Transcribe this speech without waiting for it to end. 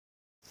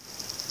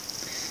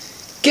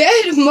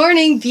Good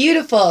morning,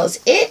 beautifuls.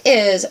 It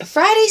is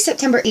Friday,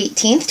 September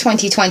 18th,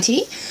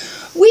 2020.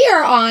 We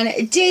are on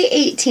day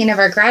 18 of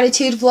our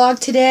gratitude vlog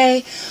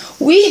today.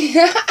 We,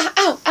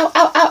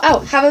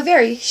 have a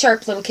very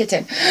sharp little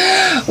kitten.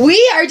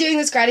 We are doing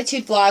this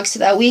gratitude vlog so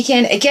that we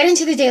can get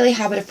into the daily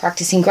habit of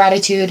practicing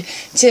gratitude,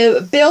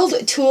 to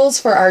build tools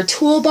for our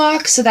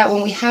toolbox so that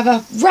when we have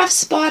a rough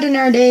spot in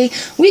our day,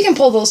 we can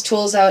pull those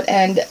tools out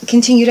and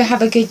continue to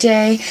have a good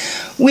day.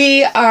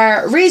 We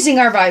are raising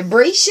our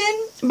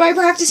vibration by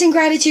practicing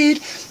gratitude,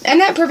 and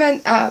that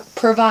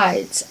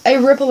provides a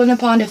ripple in a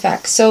pond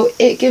effect. So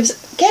it gives,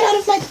 get out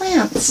of my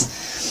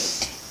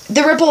plants,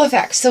 the ripple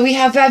effect. So we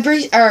have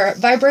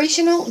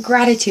vibrational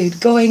gratitude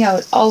going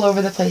out all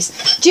over the place.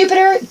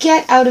 Jupiter,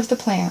 get out of the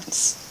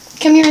plants.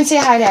 Come here and say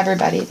hi to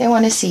everybody. They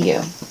want to see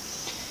you.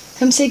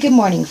 Come say good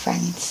morning,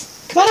 friends.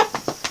 Come on up.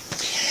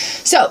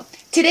 So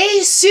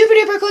today's super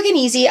duper quick and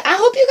easy. I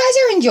hope you guys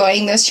are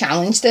enjoying this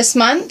challenge this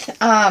month.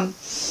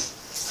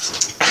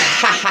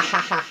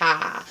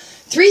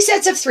 3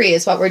 sets of 3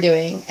 is what we're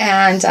doing,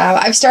 and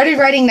I've started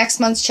writing next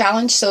month's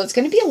challenge, so it's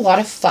going to be a lot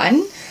of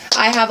fun.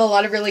 I have a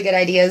lot of really good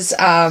ideas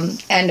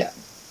and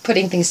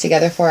putting things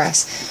together for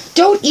us.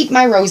 Don't eat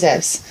my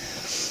roses.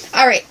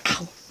 All right.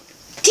 Ow.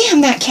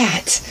 Damn that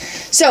cat.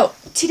 So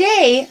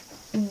today,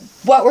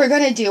 what we're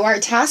going to do,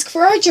 our task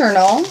for our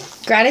journal,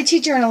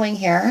 gratitude journaling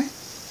here,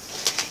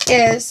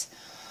 is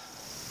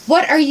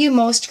what are you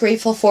most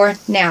grateful for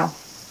now?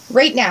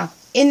 Right now.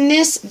 In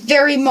this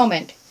very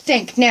moment.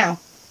 Think now.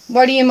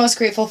 What are you most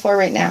grateful for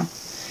right now?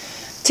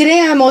 Today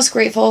I'm most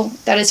grateful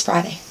that it's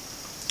Friday.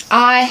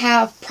 I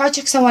have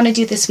projects I want to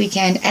do this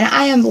weekend, and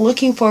I am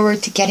looking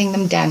forward to getting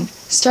them done,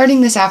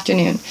 starting this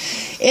afternoon.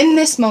 In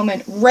this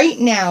moment, right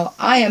now,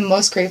 I am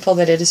most grateful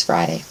that it is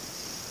Friday.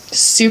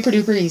 Super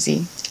duper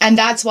easy. And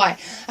that's why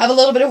I have a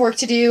little bit of work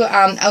to do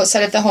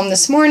outside of the home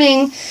this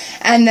morning,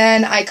 and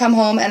then I come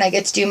home and I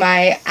get to do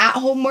my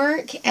at-home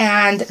work,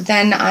 and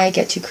then I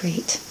get to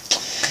create.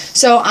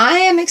 So I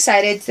am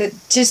excited that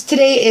just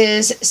today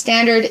is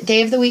standard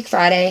day of the week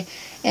Friday,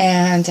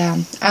 and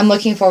I'm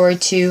looking forward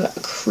to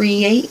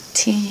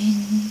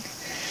creating.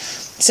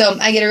 So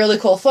I get a really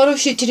cool photo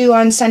shoot to do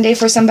on Sunday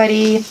for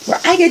somebody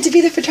where I get to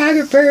be the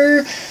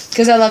photographer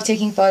because I love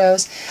taking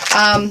photos.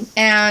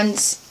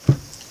 And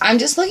I'm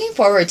just looking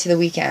forward to the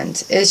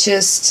weekend.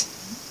 It's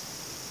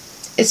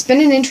been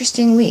an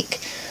interesting week.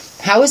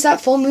 How is that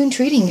full moon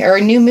treating you, or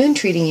a new moon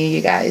treating you, you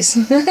guys?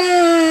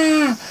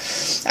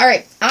 All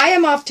right, I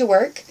am off to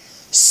work.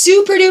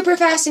 Super duper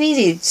fast and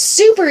easy.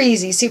 Super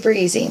easy, super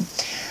easy.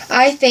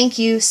 I thank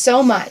you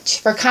so much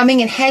for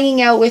coming and hanging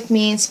out with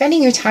me and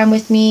spending your time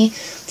with me.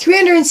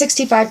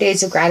 365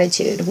 days of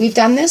gratitude. We've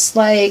done this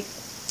like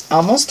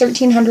almost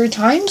 1,300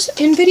 times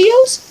in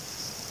videos.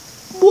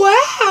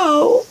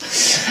 Wow.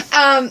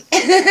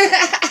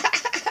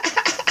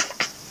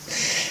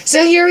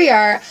 So here we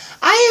are.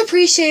 I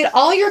appreciate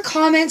all your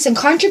comments and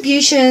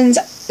contributions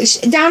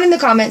down in the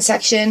comment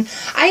section.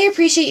 I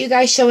appreciate you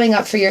guys showing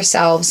up for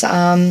yourselves.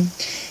 And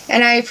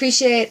I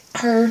appreciate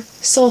our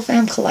Soul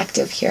Fam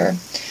collective here.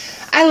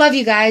 I love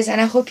you guys, and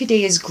I hope your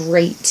day is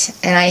great.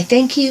 And I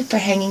thank you for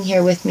hanging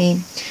here with me.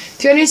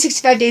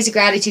 365 days of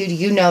gratitude,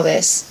 you know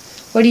this.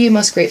 What are you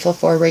most grateful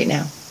for right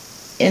now,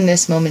 in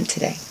this moment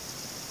today?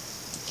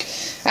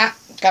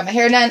 Got my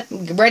hair done.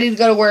 I'm ready to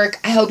go to work.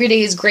 I hope your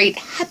day is great.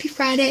 Happy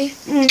Friday.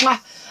 Mwah.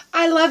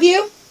 I love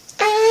you.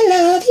 I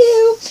love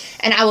you.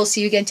 And I will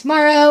see you again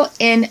tomorrow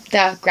in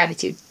the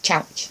gratitude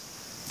challenge.